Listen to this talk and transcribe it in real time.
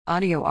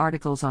Audio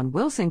articles on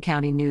Wilson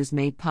County News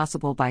made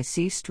possible by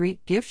C Street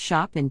Gift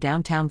Shop in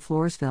downtown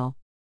Floresville.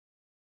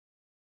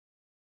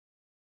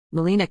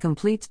 Molina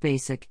completes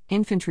basic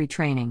infantry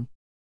training.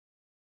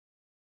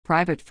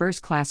 Private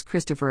First Class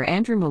Christopher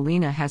Andrew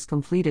Molina has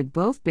completed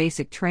both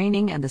basic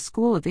training and the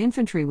School of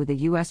Infantry with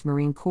the U.S.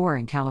 Marine Corps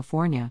in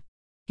California.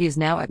 He is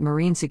now at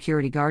Marine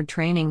Security Guard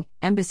Training,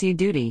 Embassy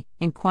Duty,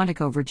 in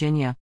Quantico,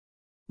 Virginia.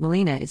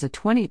 Molina is a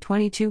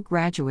 2022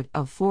 graduate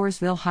of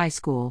Floresville High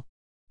School.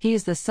 He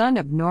is the son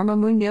of Norma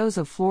Munoz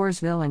of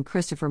Floresville and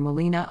Christopher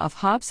Molina of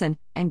Hobson,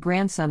 and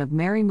grandson of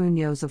Mary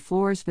Munoz of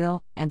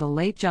Floresville and the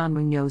late John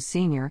Munoz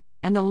Sr.,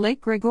 and the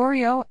late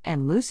Gregorio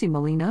and Lucy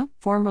Molina,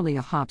 formerly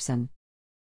of Hobson.